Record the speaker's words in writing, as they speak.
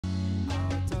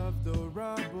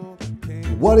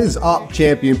What is up,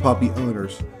 champion puppy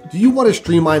owners? Do you want a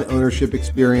streamlined ownership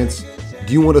experience?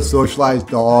 Do you want a socialized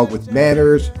dog with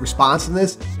manners,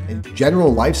 responsiveness, and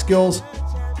general life skills?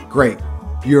 Great,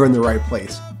 you're in the right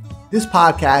place. This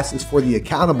podcast is for the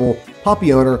accountable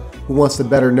puppy owner who wants to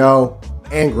better know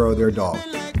and grow their dog.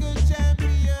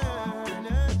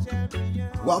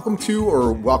 Welcome to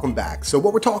or welcome back. So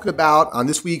what we're talking about on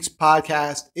this week's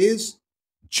podcast is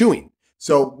chewing.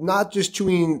 So not just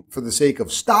chewing for the sake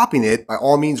of stopping it. By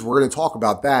all means, we're going to talk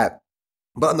about that.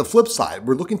 But on the flip side,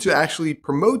 we're looking to actually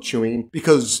promote chewing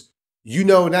because you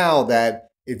know now that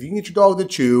if you can get your dog to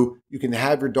chew, you can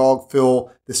have your dog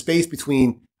fill the space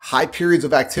between high periods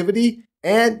of activity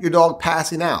and your dog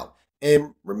passing out.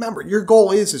 And remember, your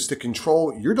goal is to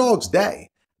control your dog's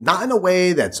day, not in a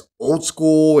way that's old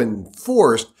school and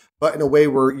forced, but in a way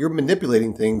where you're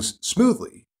manipulating things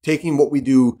smoothly, taking what we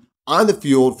do on the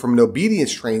field from an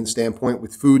obedience training standpoint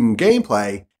with food and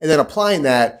gameplay, and then applying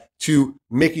that to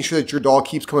making sure that your dog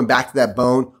keeps coming back to that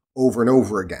bone over and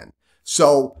over again.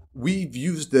 So we've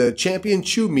used the Champion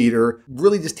Chew Meter,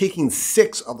 really just taking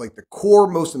 6 of like the core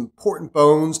most important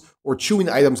bones or chewing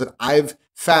items that I've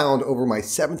found over my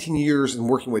 17 years in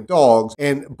working with dogs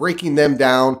and breaking them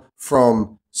down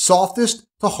from softest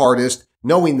to hardest,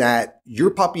 knowing that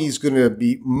your puppy is going to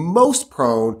be most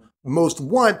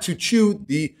want to chew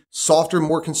the softer,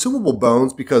 more consumable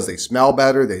bones because they smell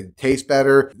better, they taste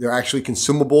better, they're actually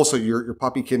consumable, so your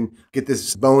puppy can get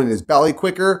this bone in his belly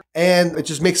quicker, and it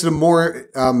just makes it a more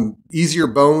easier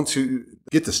bone to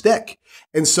get to stick.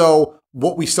 And so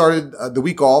what we started the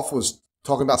week off was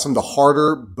talking about some of the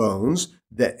harder bones,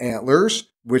 the antlers,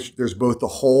 which there's both the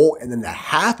whole and then the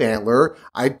half antler.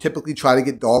 I typically try to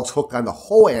get dogs hooked on the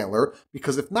whole antler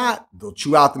because if not, they'll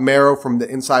chew out the marrow from the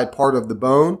inside part of the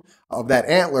bone of that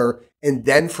antler. And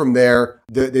then from there,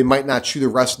 they might not chew the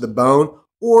rest of the bone,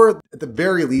 or at the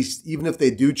very least, even if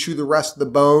they do chew the rest of the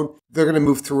bone, they're going to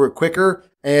move through it quicker.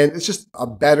 And it's just a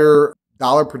better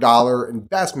dollar per dollar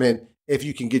investment if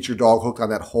you can get your dog hooked on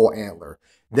that whole antler.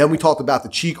 Then we talked about the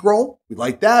cheek roll. We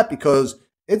like that because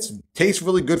it tastes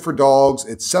really good for dogs.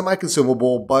 It's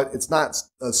semi-consumable, but it's not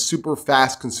a super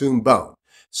fast consumed bone.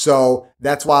 So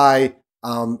that's why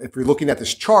if you're looking at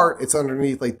this chart, it's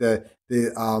underneath like the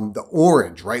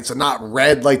orange, right? So not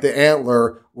red like the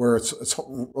antler where it's a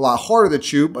lot harder to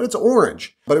chew, but it's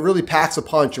orange. But it really packs a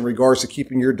punch in regards to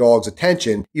keeping your dog's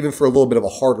attention, even for a little bit of a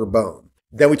harder bone.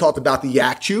 Then we talked about the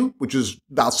yak chew, which is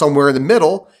about somewhere in the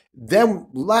middle. Then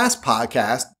last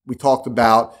podcast, we talked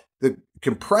about the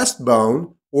compressed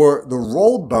bone or the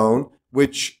rolled bone,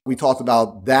 which we talked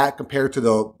about that compared to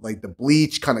the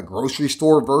bleach kind of grocery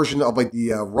store version of like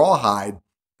the rawhide.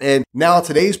 And now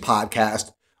today's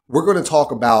podcast, we're going to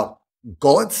talk about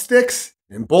gullet sticks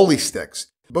and bully sticks,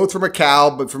 both from a cow,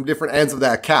 but from different ends of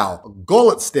that cow. A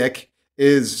gullet stick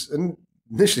is, and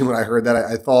initially when I heard that,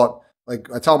 I thought, like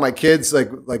I tell my kids, like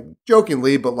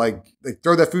jokingly, but like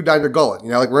throw that food down your gullet. You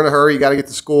know, like we're in a hurry, you got to get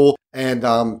to school. And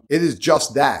it is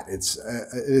just that. It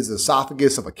is the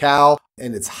esophagus of a cow,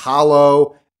 and it's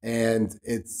hollow, and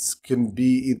it can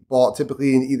be bought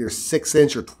typically in either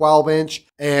 6-inch or 12-inch,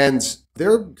 and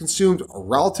they're consumed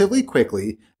relatively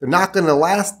quickly. They're not going to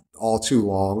last all too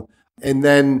long. And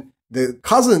then the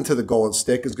cousin to the gullet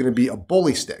stick is going to be a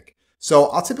bully stick. So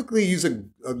I'll typically use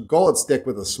a gullet stick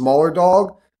with a smaller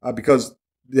dog because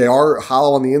they are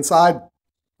hollow on the inside,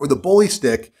 or the bully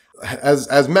stick.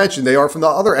 As mentioned, they are from the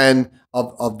other end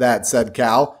of that said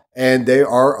cow, and they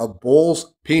are a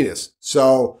bull's penis.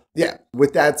 So yeah,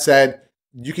 with that said,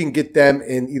 you can get them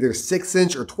in either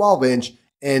 6-inch or 12-inch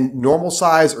and normal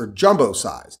size or jumbo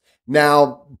size.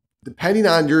 Now, depending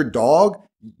on your dog,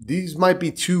 these might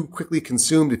be too quickly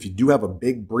consumed if you do have a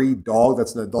big breed dog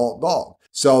that's an adult dog.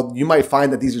 So you might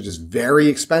find that these are just very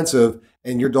expensive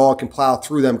and your dog can plow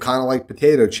through them kind of like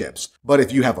potato chips. But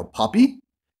if you have a puppy,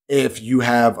 if you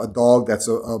have a dog that's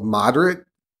a moderate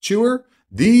chewer,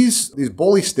 these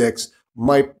bully sticks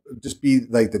might just be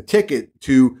like the ticket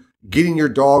to getting your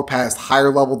dog past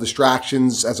higher level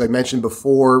distractions, as I mentioned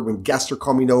before, when guests are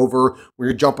coming over, when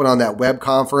you're jumping on that web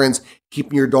conference,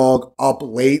 keeping your dog up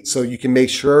late so you can make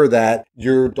sure that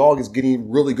your dog is getting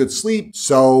really good sleep.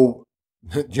 So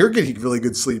you're getting really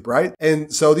good sleep, right?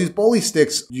 And so these bully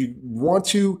sticks, you want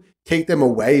to take them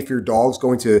away if your dog's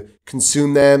going to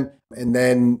consume them and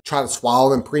then try to swallow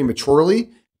them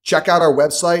prematurely. Check out our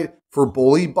website for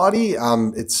Bully Buddy.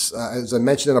 It's, as I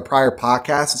mentioned in a prior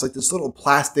podcast, it's like this little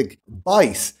plastic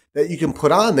vise that you can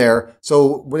put on there.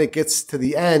 So when it gets to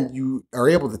the end, you are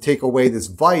able to take away this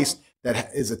vise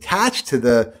that is attached to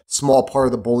the small part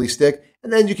of the bully stick.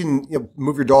 And then you can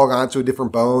move your dog onto a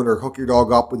different bone or hook your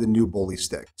dog up with a new bully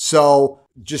stick. So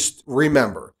just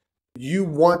remember, You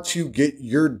want to get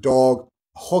your dog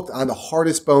hooked on the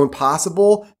hardest bone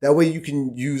possible. That way you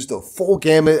can use the full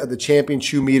gamut of the Champion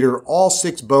Chew Meter, all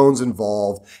 6 bones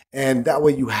involved, and that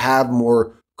way you have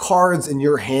more cards in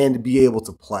your hand to be able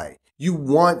to play. You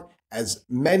want as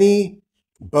many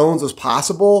bones as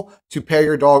possible to pair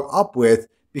your dog up with,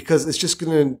 because it's just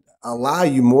going to allow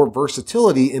you more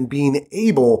versatility in being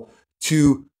able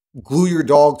to glue your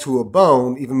dog to a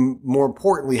bone. Even more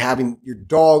importantly, having your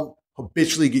dog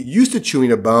habitually get used to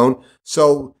chewing a bone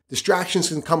so distractions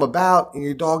can come about and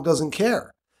your dog doesn't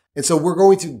care. And so we're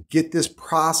going to get this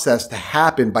process to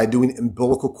happen by doing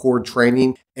umbilical cord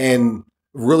training and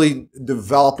really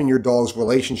developing your dog's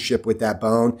relationship with that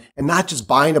bone, and not just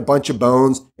buying a bunch of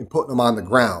bones and putting them on the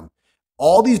ground.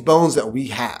 All these bones that we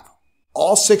have,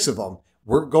 all 6 of them,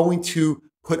 we're going to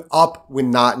put up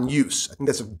when not in use. I think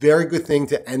that's a very good thing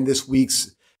to end this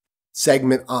week's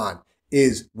segment on,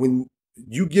 is when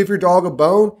you give your dog a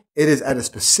bone, it is at a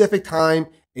specific time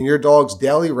in your dog's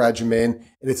daily regimen,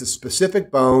 and it's a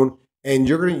specific bone, and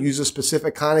you're going to use a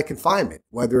specific kind of confinement,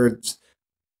 whether it's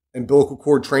umbilical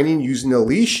cord training using a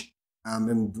leash.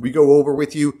 And we go over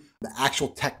with you the actual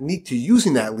technique to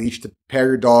using that leash to pair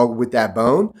your dog with that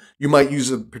bone. You might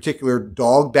use a particular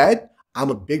dog bed. I'm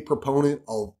a big proponent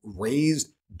of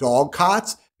raised dog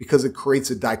cots because it creates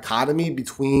a dichotomy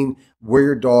between where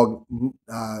your dog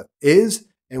is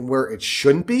and where it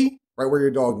shouldn't be, right? Where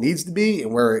your dog needs to be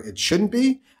and where it shouldn't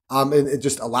be. And it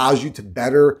just allows you to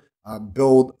better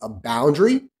build a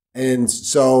boundary. And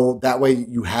so that way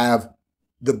you have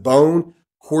the bone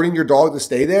courting your dog to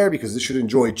stay there, because it should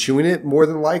enjoy chewing it more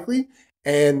than likely.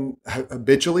 And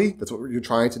habitually, that's what you're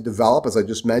trying to develop, as I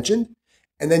just mentioned.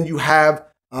 And then you have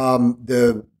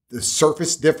the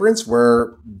surface difference,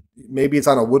 where maybe it's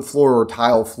on a wood floor or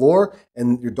tile floor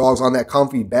and your dog's on that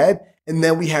comfy bed. And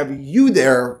then we have you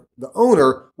there, the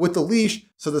owner, with the leash.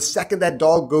 So the second that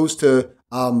dog goes to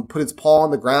put its paw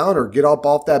on the ground or get up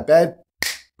off that bed,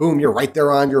 boom, you're right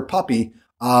there on your puppy,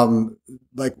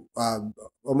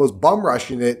 almost bum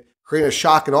rushing it, creating a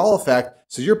shock and awe effect.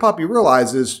 So your puppy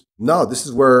realizes, no, this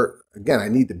is where, again, I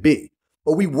need to be.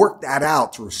 But we work that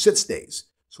out through sit stays.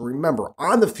 So remember,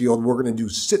 on the field, we're going to do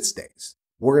sit stays.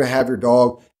 We're going to have your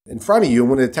dog in front of you,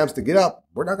 and when it attempts to get up,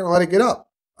 we're not going to let it get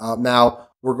up. Now,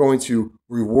 we're going to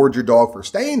reward your dog for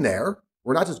staying there.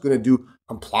 We're not just going to do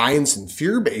compliance and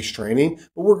fear-based training,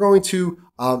 but we're going to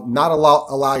not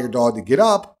allow your dog to get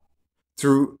up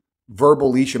through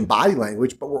verbal, leash, and body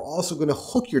language, but we're also going to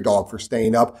hook your dog for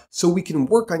staying up so we can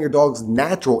work on your dog's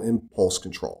natural impulse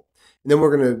control. And then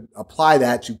we're going to apply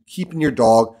that to keeping your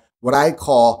dog what I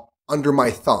call under my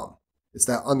thumb. It's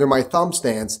that under my thumb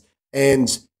stance. And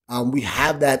we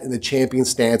have that in the champion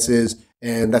stances,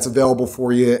 and that's available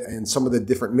for you in some of the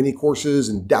different mini courses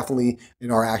and definitely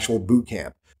in our actual boot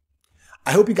camp.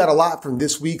 I hope you got a lot from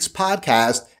this week's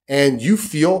podcast, and you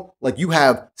feel like you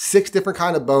have 6 different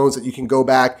kind of bones that you can go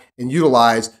back and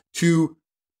utilize to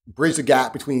bridge the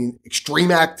gap between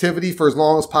extreme activity for as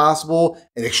long as possible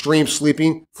and extreme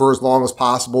sleeping for as long as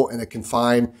possible in a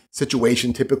confined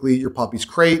situation, typically your puppy's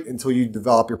crate, until you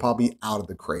develop your puppy out of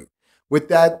the crate. With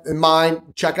that in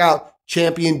mind, check out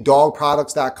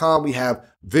championdogproducts.com. We have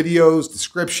videos,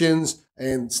 descriptions,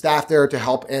 and staff there to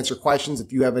help answer questions.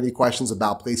 If you have any questions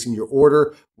about placing your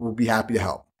order, we'll be happy to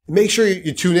help. Make sure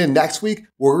you tune in next week.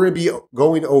 We're going to be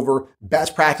going over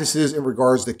best practices in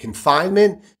regards to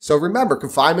confinement. So remember,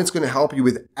 confinement is going to help you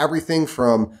with everything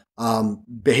from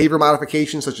behavior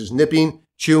modifications such as nipping,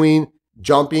 chewing,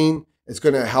 jumping. It's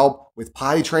going to help with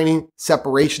potty training,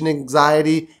 separation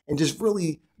anxiety, and just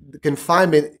really the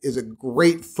confinement is a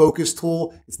great focus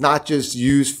tool. It's not just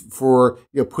used for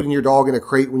putting your dog in a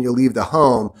crate when you leave the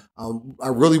home. I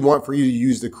really want for you to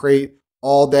use the crate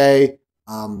all day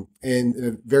in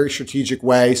a very strategic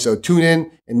way. So tune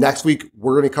in, and next week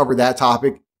we're going to cover that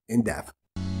topic in depth.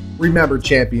 Remember,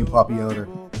 champion puppy owner,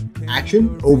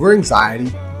 action over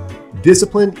anxiety,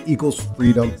 discipline equals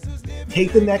freedom.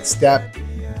 Take the next step,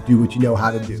 do what you know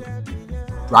how to do.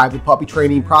 Drive the puppy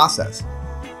training process.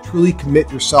 Truly commit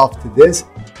yourself to this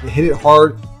and hit it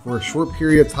hard for a short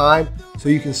period of time so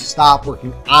you can stop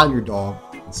working on your dog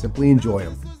and simply enjoy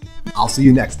them. I'll see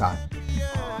you next time.